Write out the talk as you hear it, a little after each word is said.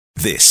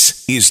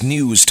This is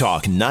News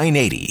Talk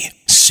 980,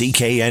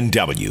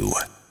 CKNW.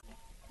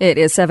 It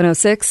is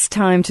 7:06,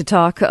 time to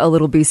talk a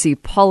little BC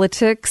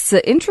politics.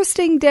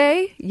 Interesting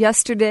day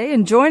yesterday,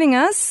 and joining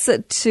us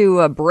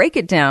to break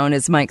it down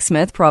is Mike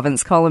Smyth,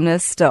 province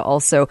columnist,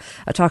 also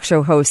a talk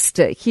show host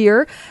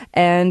here.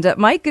 And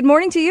Mike, good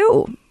morning to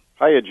you.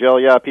 Hiya, Jill.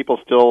 Yeah, people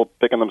still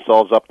picking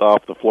themselves up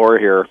off the floor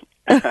here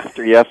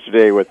after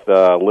yesterday with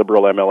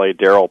Liberal MLA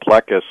Daryl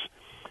Plekas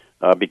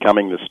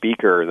becoming the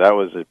speaker. That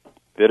was a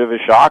bit of a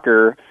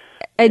shocker.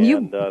 And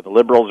the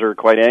Liberals are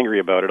quite angry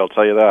about it, I'll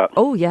tell you that.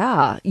 Oh,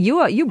 yeah.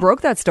 You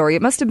broke that story.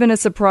 It must have been a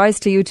surprise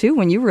to you, too,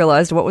 when you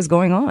realized what was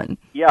going on.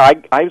 Yeah,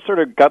 I sort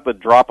of got the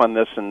drop on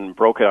this and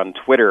broke it on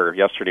Twitter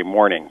yesterday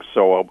morning.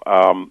 So,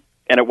 and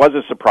it was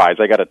a surprise.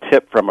 I got a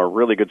tip from a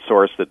really good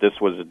source that this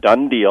was a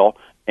done deal.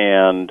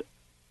 And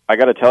I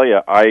got to tell you,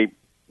 I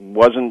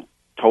wasn't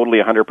totally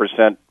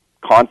 100%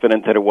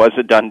 confident that it was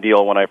a done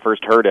deal when I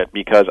first heard it,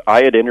 because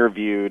I had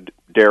interviewed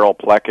Daryl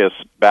Plekas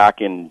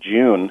back in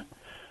June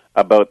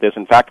about this.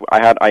 In fact,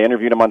 I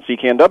interviewed him on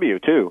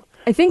CKNW too.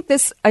 I think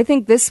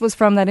this was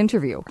from that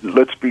interview.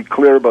 Let's be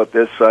clear about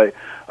this.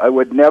 I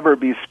would never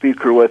be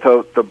speaker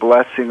without the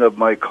blessing of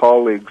my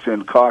colleagues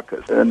in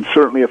caucus. And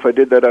certainly if I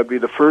did that, I'd be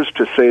the first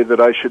to say that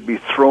I should be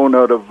thrown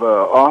out of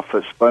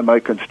office by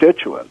my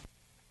constituents.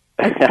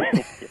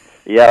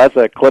 Yeah, that's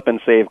a clip and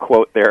save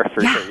quote there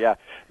for sure. Yeah,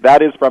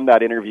 that is from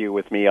that interview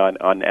with me on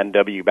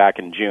NW back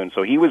in June.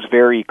 So he was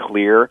very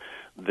clear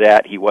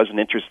that he wasn't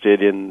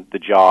interested in the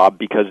job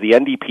because the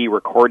NDP were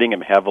courting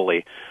him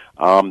heavily.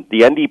 The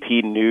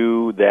NDP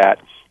knew that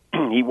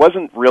he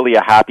wasn't really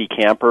a happy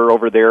camper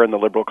over there in the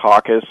Liberal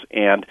caucus,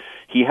 and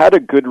he had a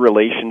good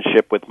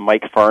relationship with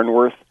Mike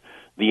Farnworth,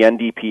 the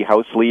NDP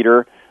House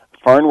leader.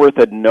 Farnworth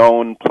had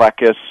known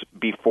Plekas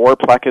before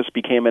Plekas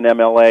became an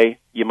MLA.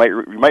 You might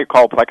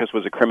recall Plekas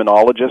was a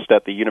criminologist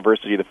at the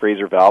University of the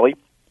Fraser Valley,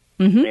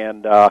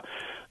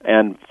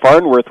 and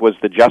Farnworth was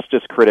the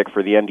justice critic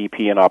for the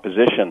NDP in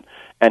opposition.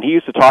 And he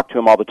used to talk to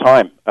him all the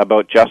time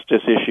about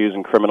justice issues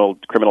and criminal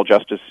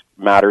justice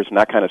matters and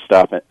that kind of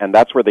stuff. And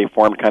that's where they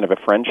formed kind of a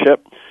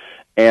friendship.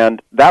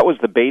 And that was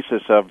the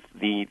basis of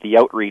the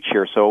outreach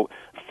here. So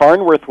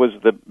Farnworth was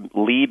the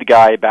lead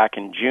guy back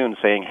in June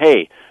saying,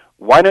 hey,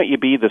 why don't you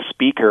be the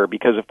speaker?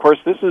 Because, of course,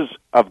 this is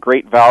of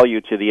great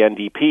value to the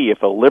NDP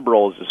if a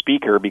Liberal is the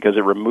speaker, because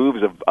it removes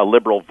a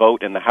Liberal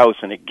vote in the House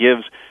and it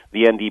gives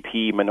the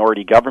NDP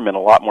minority government a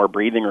lot more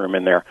breathing room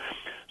in there.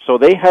 So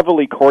they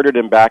heavily courted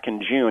him back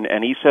in June,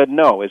 and he said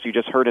no, as you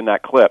just heard in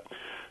that clip.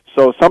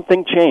 So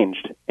something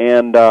changed,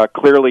 and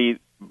clearly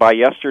by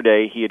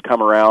yesterday he had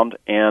come around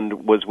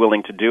and was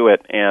willing to do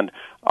it. And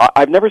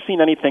I've never seen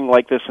anything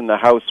like this in the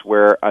House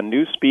where a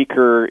new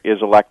speaker is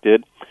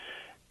elected,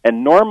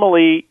 and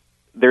normally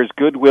there's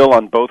goodwill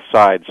on both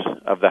sides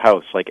of the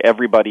House. Like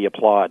everybody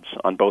applauds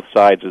on both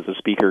sides as the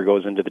speaker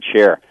goes into the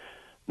chair.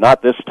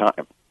 Not this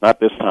time. Not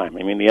this time.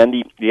 I mean, the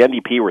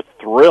NDP were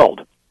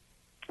thrilled,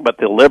 but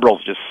the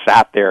Liberals just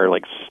sat there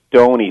like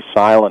stony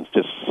silence,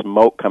 just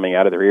smoke coming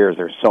out of their ears.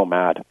 They're so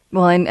mad.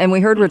 Well, and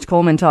we heard Rich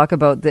Coleman talk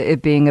about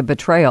it being a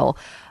betrayal,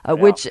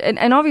 which,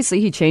 and obviously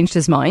he changed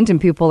his mind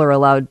and people are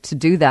allowed to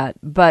do that.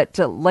 But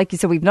like you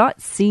said, we've not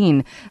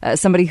seen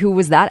somebody who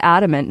was that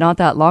adamant not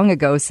that long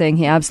ago saying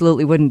he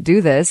absolutely wouldn't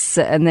do this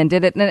and then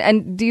did it.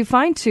 And do you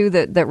find, too,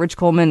 that Rich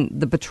Coleman,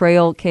 the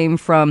betrayal came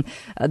from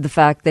the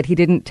fact that he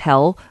didn't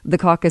tell the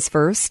caucus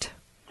first?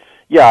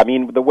 Yeah, I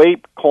mean, the way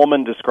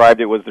Coleman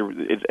described it was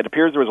it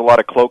appears there was a lot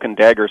of cloak and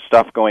dagger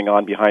stuff going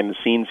on behind the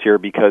scenes here,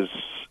 because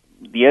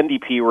the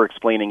NDP were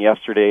explaining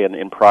yesterday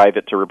in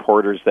private to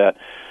reporters that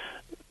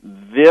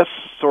this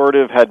sort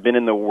of had been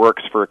in the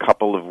works for a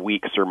couple of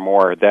weeks or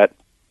more, that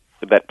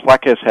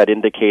Plekas had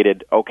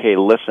indicated, okay,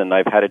 listen,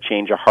 I've had a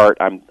change of heart,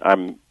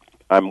 I'm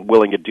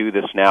willing to do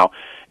this now.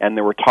 And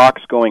there were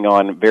talks going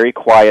on very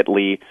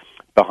quietly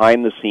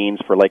behind the scenes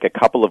for like a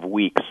couple of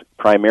weeks,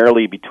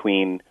 primarily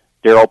between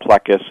Daryl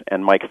Plekas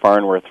and Mike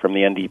Farnworth from the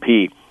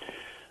NDP.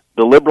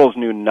 The Liberals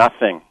knew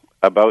nothing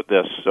about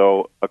this.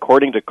 So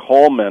according to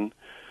Coleman,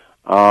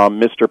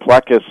 Mr.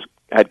 Plekas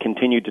had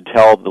continued to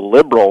tell the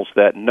Liberals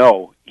that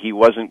no, he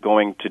wasn't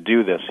going to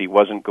do this. He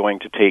wasn't going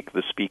to take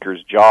the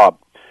speaker's job.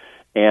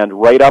 And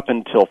right up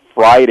until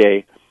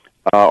Friday,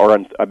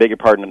 on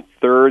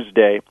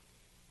Thursday,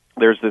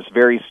 there's this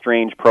very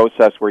strange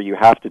process where you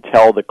have to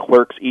tell the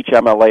clerks, each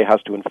MLA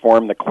has to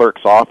inform the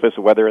clerk's office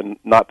whether or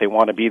not they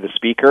want to be the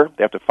speaker.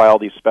 They have to file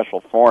these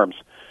special forms.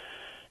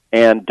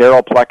 And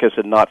Daryl Plekas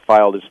had not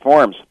filed his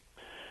forms.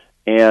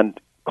 And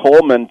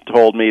Coleman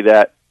told me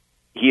that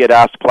he had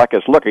asked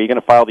Plekas, look, are you going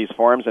to file these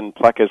forms? And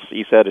Plekas,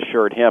 he said,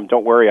 assured him,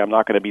 don't worry, I'm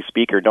not going to be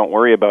speaker, don't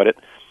worry about it.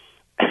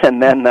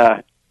 And then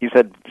he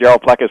said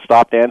Daryl Plekas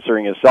stopped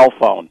answering his cell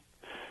phone.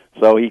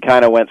 So he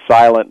kind of went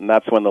silent, and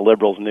that's when the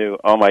Liberals knew,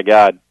 oh my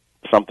God,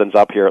 something's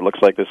up here. It looks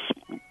like this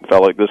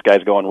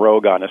guy's going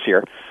rogue on us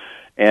here.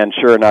 And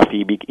sure enough,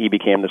 he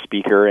became the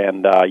speaker,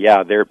 and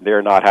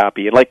they're not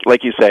happy. And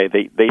like you say,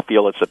 they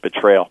feel it's a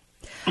betrayal.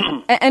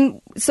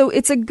 And so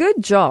it's a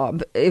good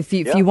job if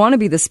you want to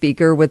be the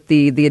speaker with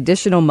the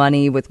additional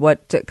money, with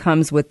what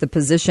comes with the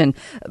position.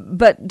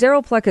 But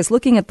Darryl Plecas,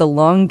 looking at the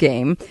long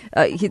game,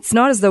 it's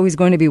not as though he's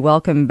going to be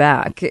welcomed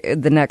back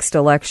the next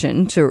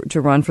election to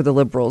run for the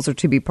Liberals or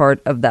to be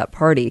part of that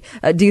party.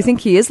 Do you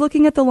think he is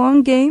looking at the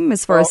long game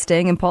as far as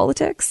staying in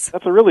politics?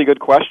 That's a really good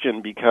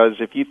question, because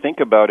if you think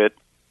about it,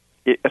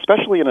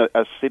 especially in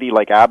a city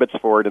like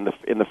Abbotsford in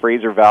the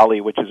Fraser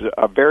Valley, which is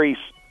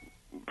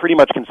pretty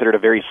much considered a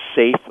very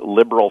safe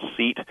Liberal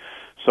seat.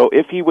 So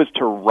if he was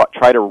to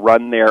try to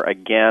run there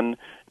again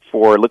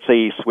for, let's say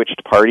he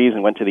switched parties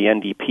and went to the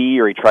NDP,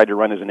 or he tried to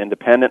run as an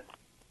independent,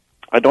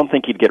 I don't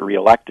think he'd get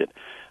reelected.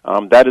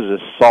 That is a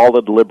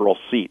solid Liberal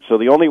seat. So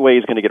the only way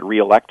he's going to get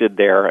reelected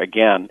there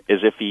again is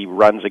if he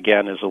runs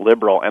again as a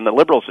Liberal. And the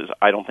Liberals,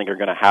 I don't think, are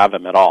going to have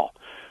him at all.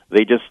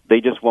 They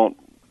just won't.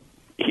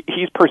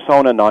 He's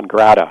persona non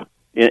grata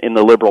in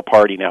the Liberal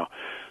Party now.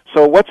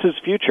 So what's his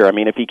future? I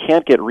mean, if he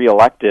can't get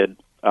reelected,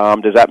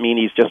 does that mean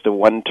he's just a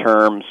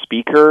one-term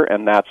speaker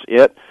and that's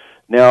it?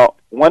 Now,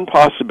 one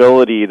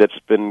possibility that's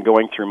been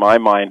going through my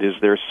mind is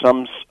there's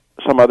some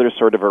other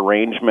sort of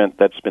arrangement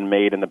that's been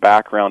made in the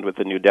background with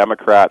the New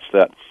Democrats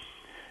that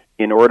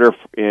in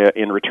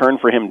return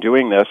for him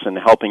doing this and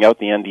helping out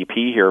the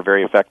NDP here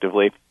very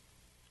effectively,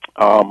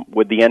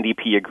 would the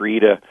NDP agree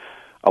to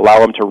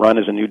allow him to run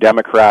as a New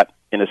Democrat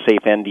in a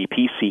safe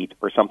NDP seat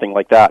or something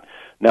like that?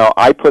 Now,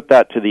 I put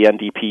that to the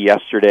NDP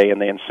yesterday,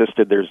 and they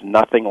insisted there's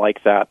nothing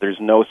like that. There's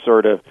no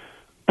sort of,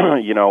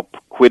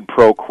 quid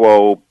pro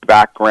quo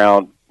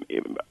background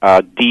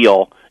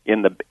deal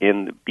in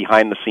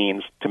behind the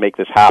scenes to make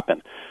this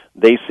happen.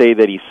 They say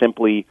that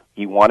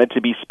he wanted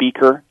to be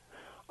speaker.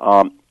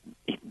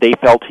 They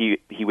felt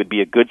he would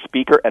be a good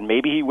speaker, and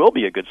maybe he will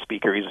be a good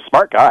speaker. He's a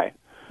smart guy.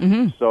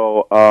 Mm-hmm.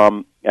 So,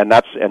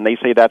 and they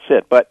say that's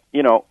it. But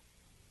Darryl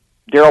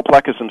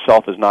Plecas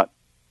himself is not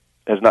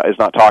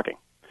talking.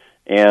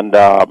 And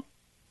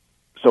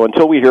so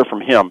until we hear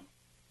from him,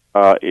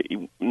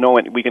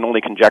 we can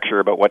only conjecture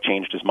about what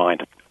changed his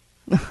mind.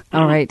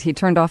 All right. He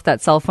turned off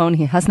that cell phone.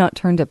 He has not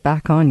turned it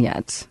back on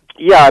yet.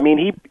 Yeah, I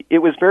mean, it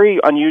was very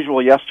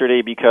unusual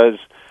yesterday because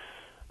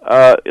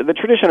the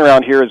tradition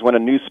around here is when a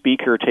new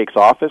speaker takes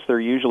office, there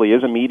usually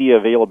is a media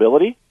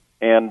availability.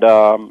 And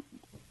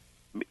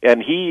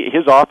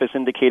his office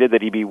indicated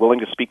that he'd be willing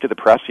to speak to the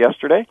press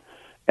yesterday,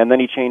 and then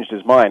he changed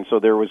his mind. So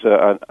there was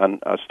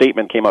a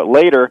statement came out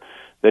later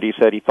that he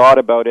said he thought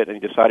about it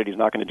and he decided he's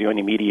not going to do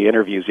any media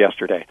interviews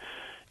yesterday.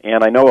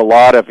 And I know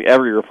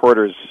every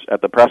reporters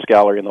at the press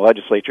gallery in the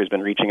legislature has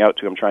been reaching out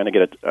to him, trying to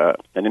get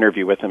an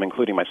interview with him,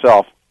 including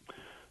myself.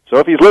 So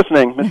if he's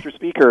listening, Mr.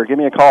 Speaker, give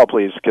me a call,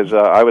 please, because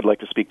I would like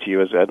to speak to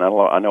you, and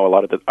I know a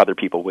lot of the other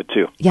people would,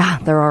 too. Yeah,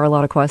 there are a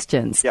lot of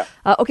questions. Yeah.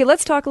 Okay,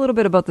 let's talk a little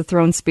bit about the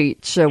throne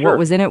speech. Sure. What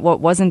was in it, what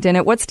wasn't in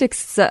it? What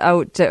sticks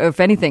out, if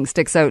anything,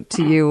 sticks out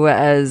to you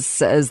as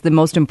the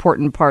most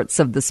important parts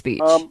of the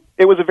speech?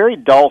 It was a very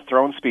dull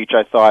throne speech,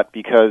 I thought,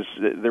 because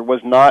there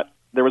was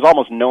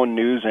almost no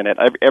news in it.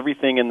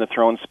 Everything in the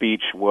throne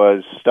speech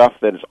was stuff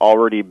that has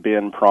already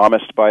been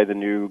promised by the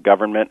new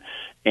government,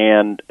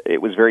 and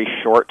it was very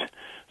short.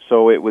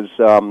 So it was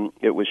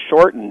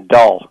short and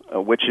dull,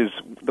 which is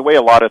the way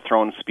a lot of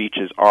throne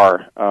speeches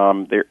are.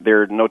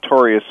 They're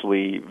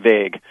notoriously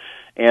vague,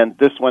 and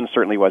this one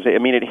certainly was. I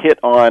mean, it hit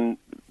on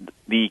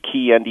the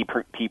key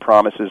NDP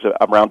promises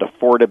around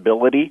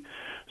affordability.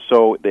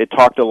 So it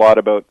talked a lot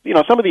about,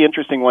 some of the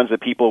interesting ones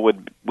that people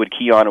would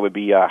key on would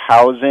be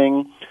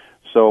housing.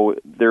 So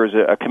there's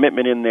a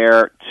commitment in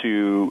there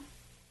to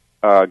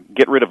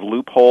get rid of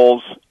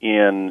loopholes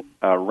in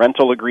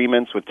rental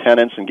agreements with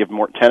tenants and give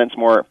tenants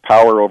more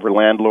power over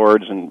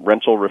landlords and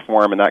rental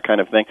reform and that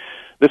kind of thing.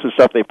 This is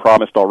stuff they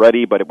promised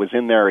already, but it was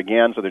in there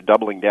again, so they're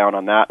doubling down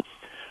on that.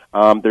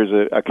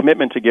 There's a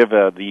commitment to give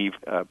the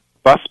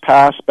bus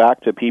pass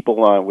back to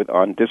people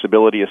on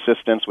disability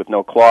assistance with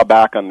no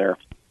clawback on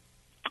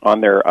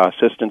their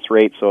assistance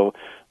rate. So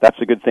that's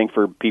a good thing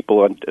for people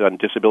on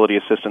disability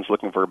assistance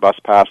looking for a bus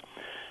pass.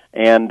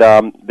 And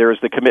there's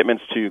the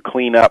commitments to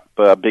clean up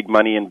big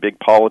money and big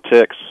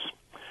politics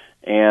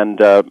and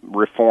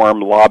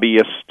reform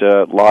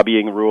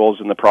lobbying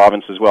rules in the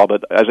province as well.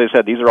 But as I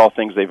said, these are all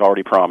things they've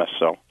already promised.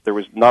 So there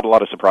was not a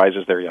lot of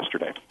surprises there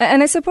yesterday.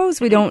 And I suppose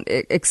we don't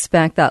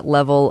expect that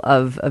level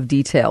of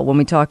detail when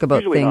we talk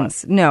about Usually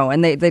things. Not. No,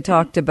 and they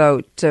talked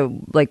about,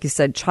 like you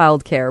said,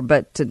 childcare,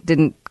 but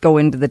didn't go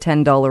into the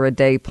 $10 a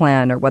day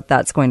plan or what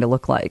that's going to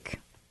look like.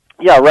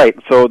 Yeah, right.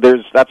 So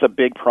that's a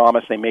big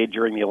promise they made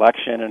during the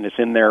election, and it's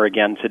in there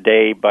again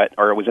today,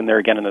 or it was in there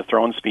again in the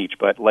throne speech.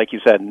 But like you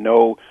said,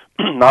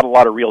 not a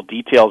lot of real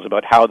details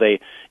about how they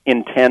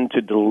intend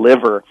to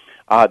deliver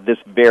this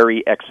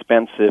very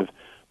expensive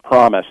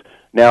promise.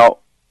 Now,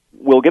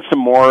 we'll get some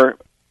more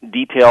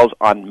details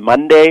on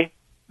Monday.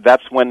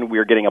 That's when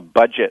we're getting a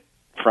budget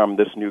from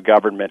this new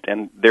government,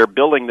 and they're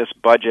billing this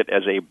budget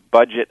as a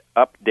budget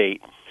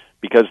update,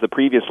 because the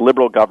previous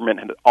Liberal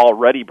government had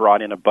already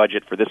brought in a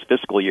budget for this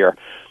fiscal year.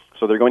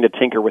 So they're going to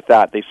tinker with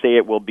that. They say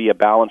it will be a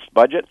balanced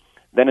budget.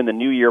 Then in the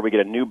new year, we get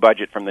a new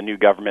budget from the new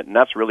government, and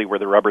that's really where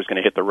the rubber's going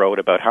to hit the road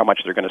about how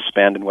much they're going to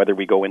spend and whether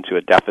we go into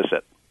a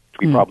deficit, which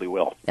we probably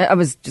will. I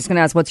was just going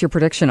to ask, what's your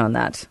prediction on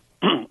that?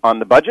 On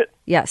the budget?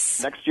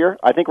 Yes. Next year,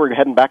 I think we're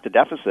heading back to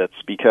deficits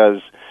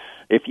because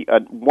if you,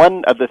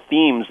 one of the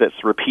themes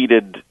that's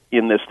repeated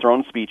in this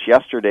throne speech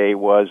yesterday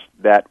was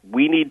that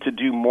we need to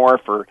do more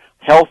for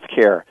health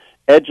care,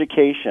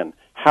 education,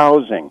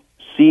 housing,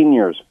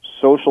 seniors,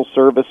 social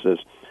services.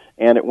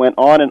 And it went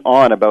on and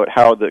on about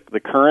how the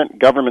current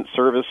government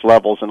service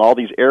levels in all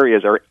these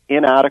areas are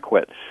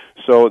inadequate.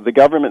 So the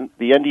government,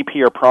 the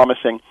NDP are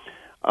promising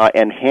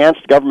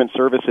enhanced government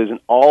services in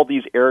all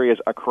these areas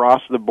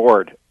across the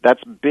board.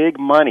 That's big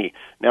money.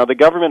 Now, the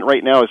government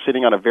right now is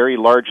sitting on a very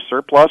large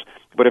surplus,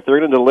 but if they're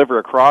going to deliver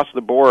across the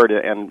board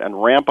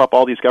and ramp up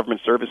all these government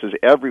services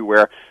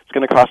everywhere, it's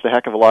going to cost a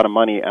heck of a lot of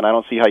money, and I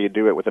don't see how you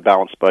do it with a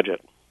balanced budget.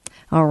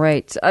 All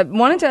right. I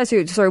wanted to ask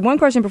you, one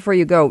question before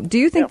you go. Do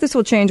you think this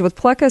will change with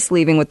Plekas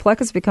leaving, with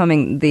Plekas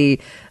becoming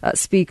the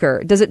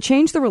speaker? Does it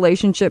change the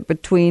relationship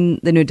between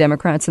the New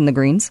Democrats and the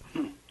Greens?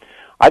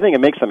 I think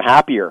it makes them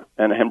happier,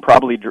 and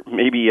probably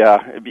maybe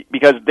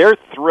because they're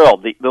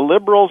thrilled. The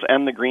Liberals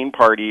and the Green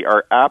Party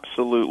are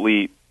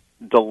absolutely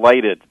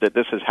delighted that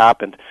this has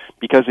happened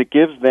because it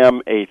gives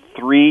them a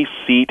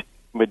 3-seat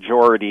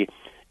majority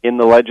in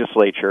the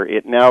legislature.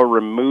 It now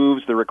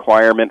removes the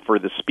requirement for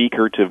the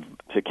speaker to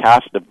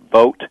cast a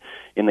vote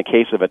in the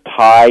case of a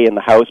tie in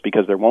the House,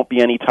 because there won't be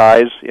any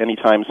ties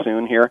anytime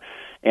soon here.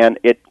 And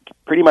it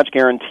pretty much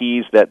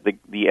guarantees that the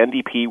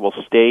NDP will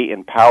stay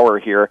in power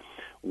here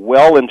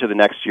well into the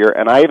next year.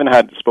 And I even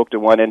spoke to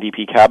one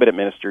NDP cabinet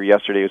minister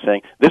yesterday who was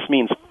saying, this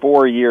means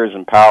 4 years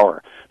in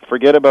power.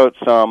 Forget about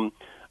some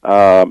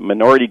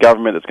minority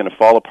government that's going to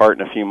fall apart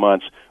in a few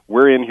months.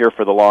 We're in here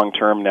for the long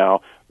term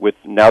now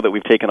that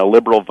we've taken a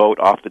Liberal vote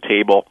off the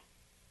table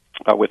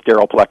with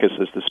Darryl Plekas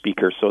as the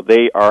speaker. So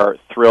they are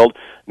thrilled.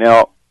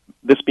 Now,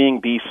 this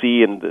being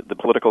BC and the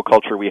political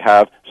culture we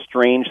have,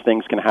 strange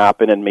things can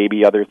happen and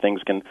maybe other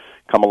things can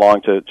come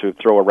along to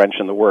throw a wrench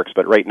in the works.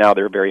 But right now,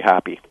 they're very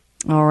happy.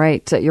 All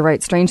right. You're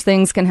right. Strange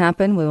things can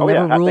happen. We will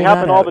never rule they that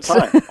happen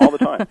out. all the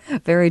time.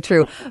 Very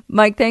true.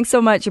 Mike, thanks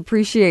so much.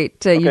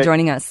 Appreciate you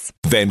joining us.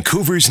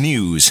 Vancouver's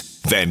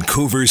News,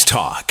 Vancouver's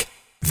Talk.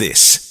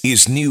 This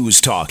is News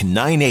Talk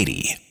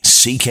 980,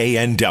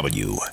 CKNW.